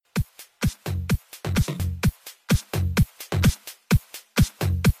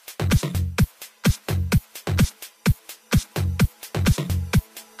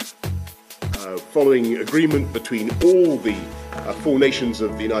following agreement between all the 4 nations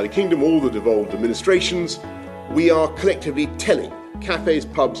of the United Kingdom, all the devolved administrations, we are collectively telling cafes,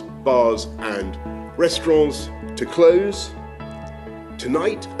 pubs, bars and restaurants to close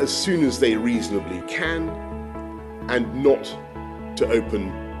tonight as soon as they reasonably can and not to open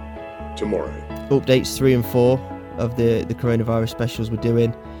tomorrow. Updates 3 and 4 of the coronavirus specials we're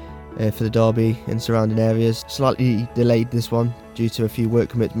doing for the Derby and surrounding areas. Slightly delayed this one due to a few work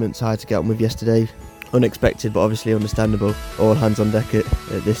commitments I had to get on with yesterday. Unexpected but obviously understandable. All hands on deck at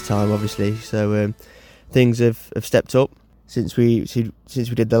this time obviously. So things have stepped up since we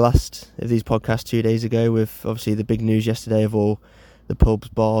did the last of these podcasts 2 days ago, with obviously the big news yesterday of all the pubs,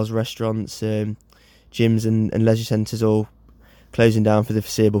 bars, restaurants, gyms and leisure centres all closing down for the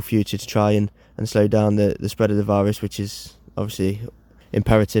foreseeable future to try and slow down the spread of the virus, which is obviously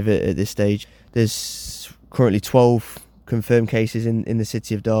imperative at this stage. There's currently 12 confirmed cases in the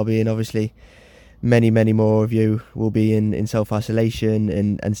city of Derby, and obviously many more of you will be in self-isolation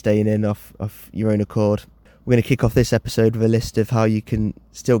and staying in off your own accord. We're going to kick off this episode with a list of how you can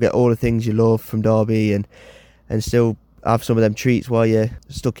still get all the things you love from Derby and still have some of them treats while you're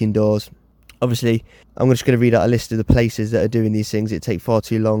stuck indoors. Obviously, I'm just going to read out a list of the places that are doing these things. It'd take far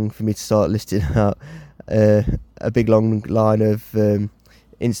too long for me to start listing out a big long line of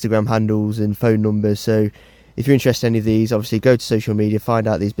Instagram handles and phone numbers. So if you're interested in any of these, obviously go to social media, find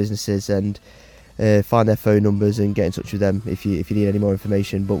out these businesses and find their phone numbers and get in touch with them if you need any more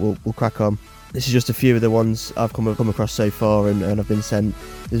information. But we'll crack on. This is just a few of the ones I've come across so far and I've been sent.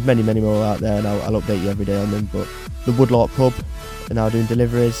 There's many more out there, and I'll update you every day on them. But the Woodlark Pub are now doing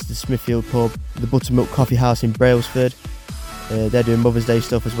deliveries, the Smithfield Pub, the Buttermilk Coffee House in Brailsford, they're doing Mother's Day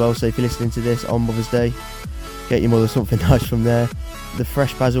stuff as well, so if you're listening to this on Mother's Day, get your mother something nice from there. The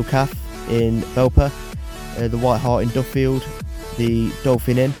Fresh Basil Cafe in Belper, the White Hart in Duffield, the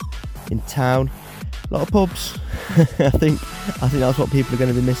Dolphin Inn in Town. A lot of pubs. I think that's what people are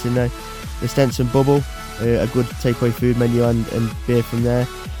going to be missing now. The Stenson Bubble, a good takeaway food menu and beer from there.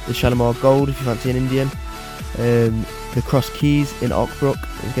 The Shalimar Gold if you fancy an Indian. The Cross Keys in Ockbrook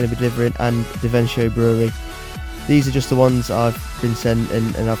is going to be delivering, and Devenshaw Brewery. These are just the ones I've been sent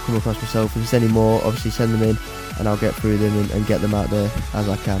and I've come across myself. If there's any more, obviously send them in and I'll get through them and get them out there as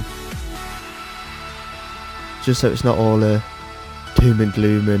I can. Just so it's not all doom and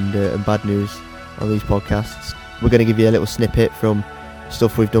gloom and bad news on these podcasts. We're going to give you a little snippet from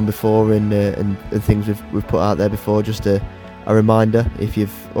stuff we've done before and things we've put out there before, just a reminder if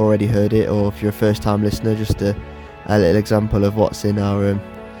you've already heard it, or if you're a first time listener, just a little example of what's in our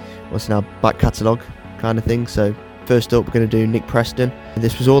back catalogue kind of thing. So first up we're going to do Nick Preston.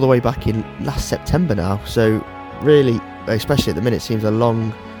 This was all the way back in last September now, so really, especially at the minute, seems a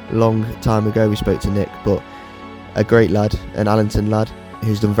long time ago we spoke to Nick, but a great lad, an Allenton lad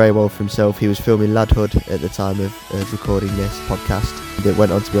who's done very well for himself. He was filming Ladhood at the time of recording this podcast. It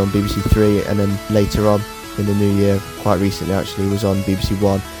went on to be on BBC Three, and then later on in the new year, quite recently actually, was on BBC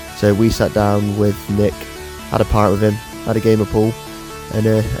One. So we sat down with Nick, had a pint with him, had a game of pool, and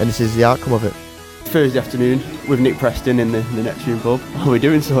this is the outcome of it. Thursday afternoon with Nick Preston in the Neptune pub. How are we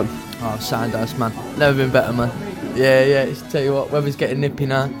doing, son? Oh, sound us, man. Never been better, man. Yeah, tell you what, weather's getting nippy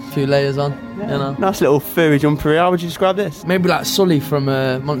now. A few layers on, you know. Nice little furry jumper. How would you describe this? Maybe like Sully from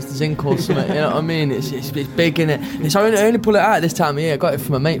Monsters Inc. or something, you know what I mean? It's big, innit? I only pull it out this time of year. I got it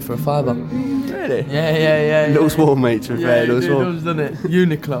from a mate for a £5. Really? Yeah. Little swarm, mate, to be fair. It does, doesn't it?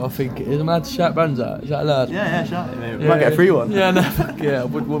 Uniqlo, I think it is. Am I allowed to shout brands out? Is that allowed? Yeah, shout it, mate. We might get a free one. Yeah, no, fuck yeah, I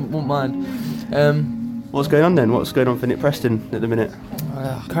wouldn't mind. What's going on then? What's going on for Nick Preston at the minute?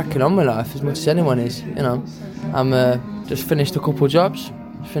 Cracking on with life as much as anyone is, you know. I'm just finished a couple of jobs.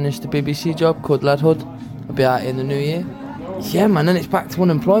 Finished a BBC job called Ladhood. I'll be out in the new year. Yeah, man, and it's back to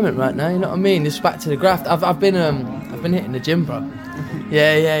unemployment right now, you know what I mean? It's back to the graft. I've been hitting the gym, bro.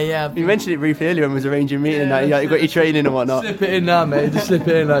 Yeah. You mentioned it briefly earlier when we was arranging a meeting and that. You got your training and whatnot. Slip it in now, mate. Just slip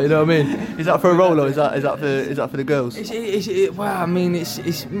it in now, you know what I mean? Is that for a role or is that for the girls? Well, I mean,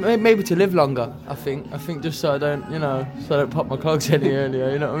 it's maybe to live longer, I think just so I don't pop my clogs any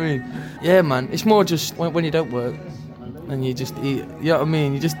earlier, you know what I mean? Yeah, man, it's more just when you don't work and you just eat, you know what I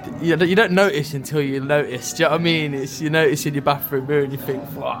mean? You don't notice until you notice, do you know what I mean? It's, you notice in your bathroom mirror and you think,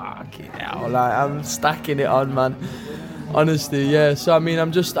 fucking hell, like, I'm stacking it on, man. Honestly, yeah. So I mean,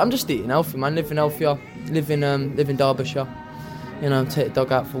 I'm just eating healthy, man. Living healthier, living Derbyshire. You know, take the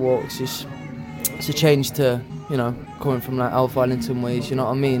dog out for walks. It's a change to you know, coming from like Alpha Wellington ways, you know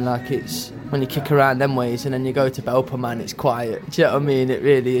what I mean? Like it's when you kick around them ways and then you go to Belper, man, it's quiet. Do you know what I mean? It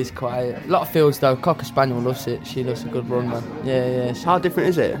really is quiet. A lot of fields though. Cocker Spaniel loves it. She loves a good run, man. Yeah. How different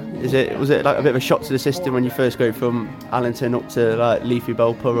is it? Was it like a bit of a shock to the system when you first go from Allington up to like Leafy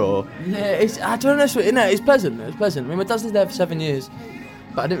Belper, or? Yeah, I don't know. It's pleasant. It's pleasant. I mean, my dad was there for 7 years,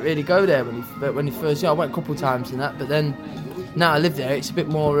 but I didn't really go there when he first. Yeah, I went a couple of times and that, but then now I live there. It's a bit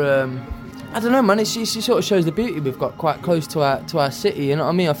more. I don't know, man. It sort of shows the beauty we've got quite close to our city. You know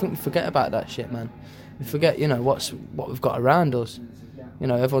what I mean? I think we forget about that shit, man. We forget, you know, what we've got around us. You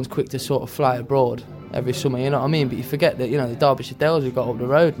know, everyone's quick to sort of fly abroad every summer. You know what I mean? But you forget that, you know, the Derbyshire Dales we've got up the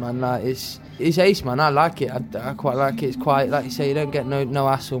road, man. Like it's ace, man. I like it. I quite like it. It's quite, like you say, you don't get no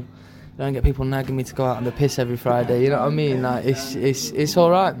hassle. You don't get people nagging me to go out on the piss every Friday. You know what I mean? Like it's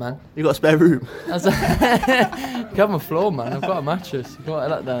all right, man. You got a spare room? I have my floor, man. I've got a mattress. You got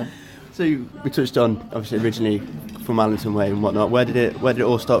that down. So we touched on, obviously, originally from Allington Way and whatnot. Where did it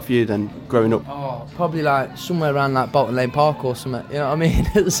all start for you then, growing up? Oh, probably like somewhere around like Bolton Lane Park or something. You know what I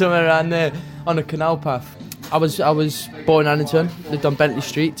mean? Somewhere around there on a canal path. I was born in Allington, lived on Bentley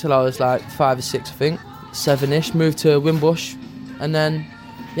Street till I was like 5 or 6, I think, 7ish. Moved to Wimbush, and then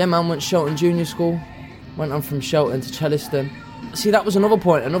went to Shelton Junior School. Went on from Shelton to Chelliston. See, that was another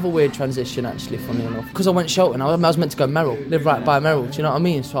point, another weird transition actually, funny enough. Because I went Shelton, I was meant to go Merrill, live right by Merrill, do you know what I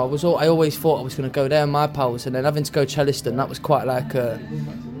mean? So I always thought I was going to go there, my pals, and then having to go Chelliston, that was quite like I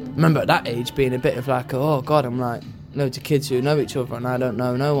remember at that age being a bit of like, oh God, I'm like, loads of kids who know each other and I don't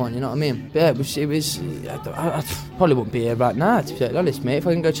know no one, you know what I mean? But yeah, it was I probably wouldn't be here right now, to be honest, mate. If I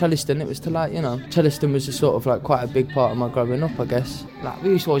didn't go Chelliston, it was to like, you know, Chelliston was a sort of like quite a big part of my growing up, I guess. Like,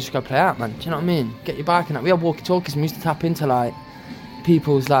 we used to always just go play out, man, do you know what I mean? Get your bike and that. We had walkie-talkies and we used to tap into like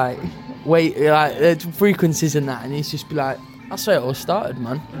people's like frequencies and that, and it's just be like, that's how it all started,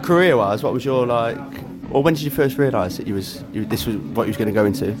 man. Career-wise, what was your like, or when did you first realise that this was what you was going to go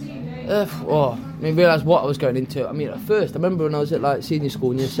into? Realise what I was going into. I mean, at first, I remember when I was at like senior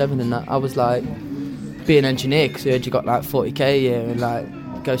school in year 7 and that, I was like, be an engineer, because I heard you got like 40k a year and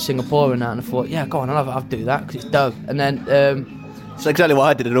like go Singapore and that, and I thought, yeah, go on, I'll do that because it's dope. And then that's exactly what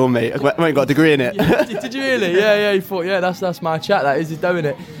I did at all, mate. I went and got a degree in it. Did you really? Yeah. You thought, yeah, that's my chat. That is just doing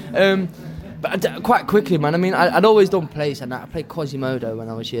it. But quite quickly, man. I mean, I'd always done plays and that. I played Quasimodo when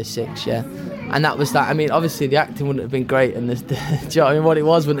I was year 6, yeah. And that was that. I mean, obviously the acting wouldn't have been great, and do you know what I mean? What it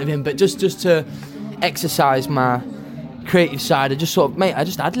was wouldn't have been. But just to exercise my creative side, I just sort of, mate, I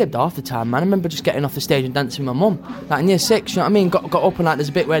just ad-libbed half the time, man. I remember just getting off the stage and dancing with my mum, like in year 6, you know what I mean? Got up and like there's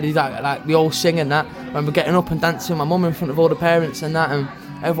a bit where they like we all sing and that. I remember getting up and dancing with my mum in front of all the parents and that, and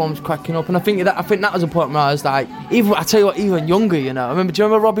everyone was cracking up. And I think that was a point where I was like, even younger, you know. Do you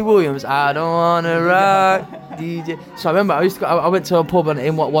remember Robbie Williams? I don't wanna rock DJ. So I remember I went to a pub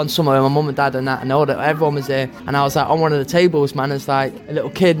in one summer with my mum and dad and that, and everyone was there, and I was like on one of the tables, man, as like a little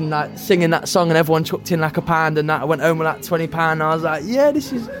kid and like singing that song, and everyone chucked in like a pound and that. I went home with like £20 and I was like, yeah,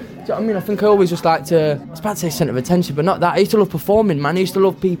 this is, do you know what I mean? I think I always just like to, I was about to say centre of attention, but not that. I used to love performing, man. I used to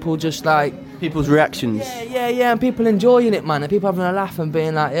love people just like, people's reactions. Yeah, and people enjoying it, man, and people having a laugh and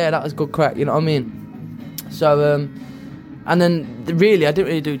being like, yeah, that was good crack, you know what I mean? So and then really I didn't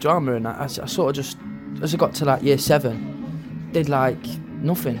really do drama and that. I sort of just, as I got to like year 7, did like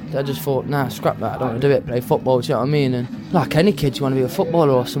nothing. I just thought, nah, scrap that, I don't want to do it, play football, do you know what I mean? And like any kid, you want to be a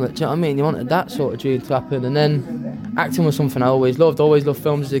footballer or something, do you know what I mean? You wanted that sort of dream to happen. And then acting was something I always loved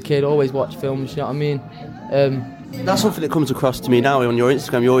films as a kid, always watched films, you know what I mean? That's something that comes across to me now on your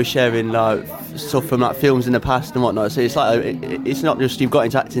Instagram. You're always sharing like stuff from like films in the past and whatnot. So it's like it's not just you've got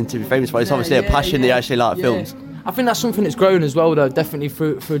into acting to be famous for. It's obviously a passion that you actually like films. I think that's something that's grown as well, though. Definitely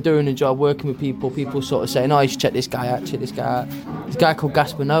through doing the job, working with people sort of saying, "Oh, you should check this guy out. There's a guy called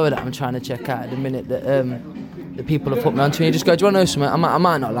Gaspar Noah that I'm trying to check out at the minute that the people have put me onto." And you just go, "Do you want to know something? I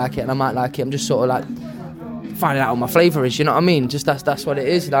might not like it, and I might like it. I'm just sort of like finding out what my flavour is, you know what I mean? Just that's what it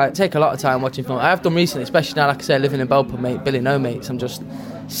is. Like, take a lot of time watching film. I have done recently, especially now, like I say, living in Belper, mate, Billy No Mates. I'm just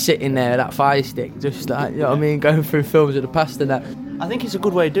sitting there with that fire stick, just like, you know what I mean, going through films of the past and that. I think it's a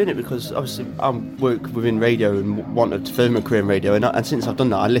good way of doing it because obviously I work within radio and wanted to further my career in radio, and since I've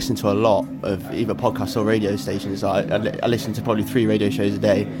done that, I listen to a lot of either podcasts or radio stations. I listen to probably 3 radio shows a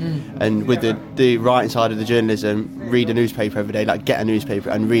day, and with the writing side of the journalism, read a newspaper every day, like get a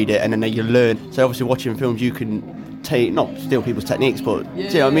newspaper and read it, and then you learn. So obviously watching films, you can take, not steal people's techniques, but do you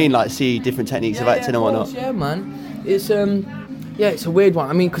know what I mean, like see different techniques of acting and whatnot. Yeah, man, it's it's a weird one.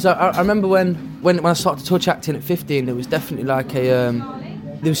 I mean, because I remember when I started to touch acting at 15, there was definitely like there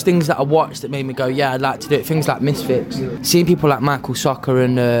was things that I watched that made me go, yeah, I'd like to do it. Things like Misfits, seeing people like Michael Socker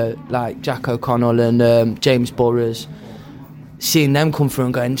and like Jack O'Connell and James Burrows, seeing them come through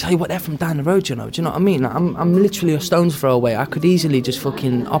and going, tell you what, they're from down the road, you know. Do you know what I mean? Like, I'm literally a stone's throw away. I could easily just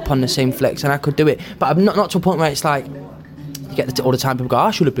fucking hop on the same flex and I could do it. But I'm not to a point where it's like, you get all the time people go, I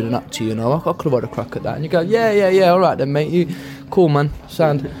should have been an actor, you know. I could have had a crack at that. And you go, yeah, all right then, mate. You cool, man.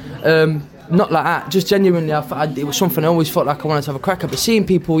 Sound. Not like that. Just genuinely, it was something I always felt like I wanted to have a crack at. But seeing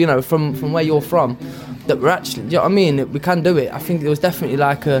people, you know, from where you're from, that were actually, you know what I mean? We can do it. I think there was definitely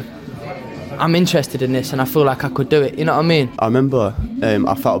like I'm interested in this and I feel like I could do it, you know what I mean? I remember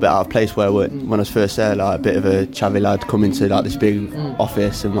I felt a bit out of place when I was first there, like a bit of a chavvy lad coming to like this big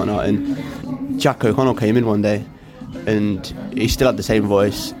office and whatnot, and Jack O'Connell came in one day and he still had the same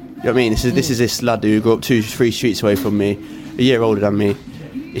voice. You know what I mean? This is this lad who grew up 2-3 streets away from me, a year older than me.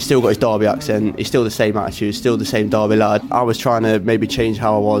 He's still got his Derby accent, he's still the same attitude, still the same Derby lad. I was trying to maybe change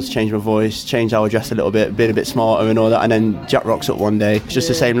how I was, change my voice, change how I dressed a little bit, being a bit smarter and all that, and then Jack rocks up one day, it's just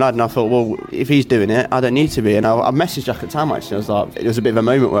the same lad, and I thought, well, if he's doing it, I don't need to be. And I messaged Jack at the time actually, I was like, it was a bit of a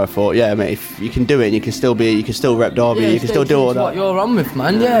moment where I thought, yeah mate, if you can do it, you can still rep Derby, you can still do all that. What you're on with,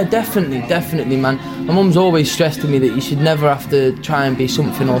 man. Yeah, definitely, man. My mum's always stressed to me that you should never have to try and be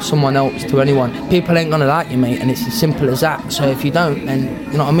something or someone else to anyone. People ain't gonna like you, mate, and it's as simple as that. So if you don't, then,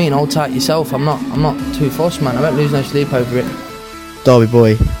 you know what I mean, hold tight yourself. I'm not too fussed, man. I won't lose no sleep over it. Derby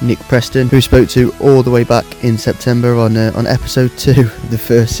boy Nick Preston, who spoke to all the way back in September on episode 2 of the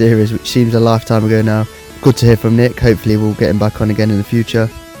first series, which seems a lifetime ago now. Good to hear from Nick. Hopefully we'll get him back on again in the future.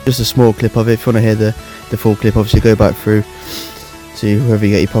 Just a small clip of it. If you want to hear the full clip, obviously go back through to whoever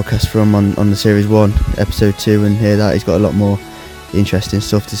you get your podcast from on the series 1, episode 2, and hear that. He's got a lot more interesting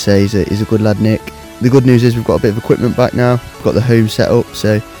stuff to say. He's a good lad, Nick. The good news is we've got a bit of equipment back now. We've got the home set up,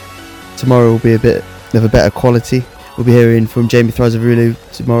 so tomorrow will be a bit of a better quality. We'll be hearing from Jamie Thrazavulu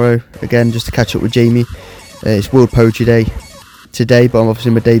tomorrow, again, just to catch up with Jamie. It's World Poetry Day today, but I'm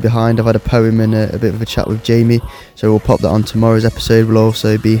obviously a day behind. I've had a poem and a bit of a chat with Jamie, so we'll pop that on tomorrow's episode. We'll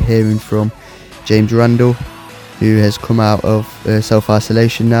also be hearing from James Randall, who has come out of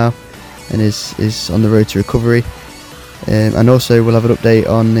self-isolation now and is on the road to recovery. And also we'll have an update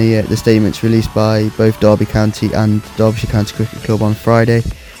on the statements released by both Derby County and Derbyshire County Cricket Club on Friday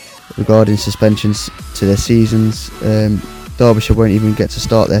regarding suspensions to their seasons. Derbyshire won't even get to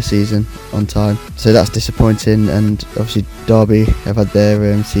start their season on time, so that's disappointing, and obviously Derby have had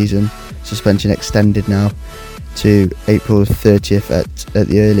their season suspension extended now to April 30th at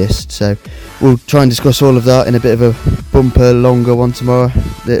the earliest. So we'll try and discuss all of that in a bit of a bumper, longer one tomorrow.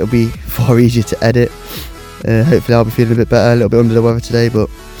 It'll be far easier to edit. Hopefully I'll be feeling a bit better, a little bit under the weather today, but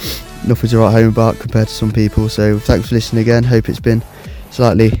nothing to write home about compared to some people. So thanks for listening again. Hope it's been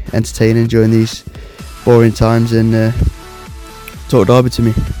slightly entertaining during these boring times, and talk Derby to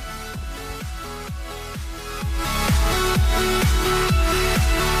me.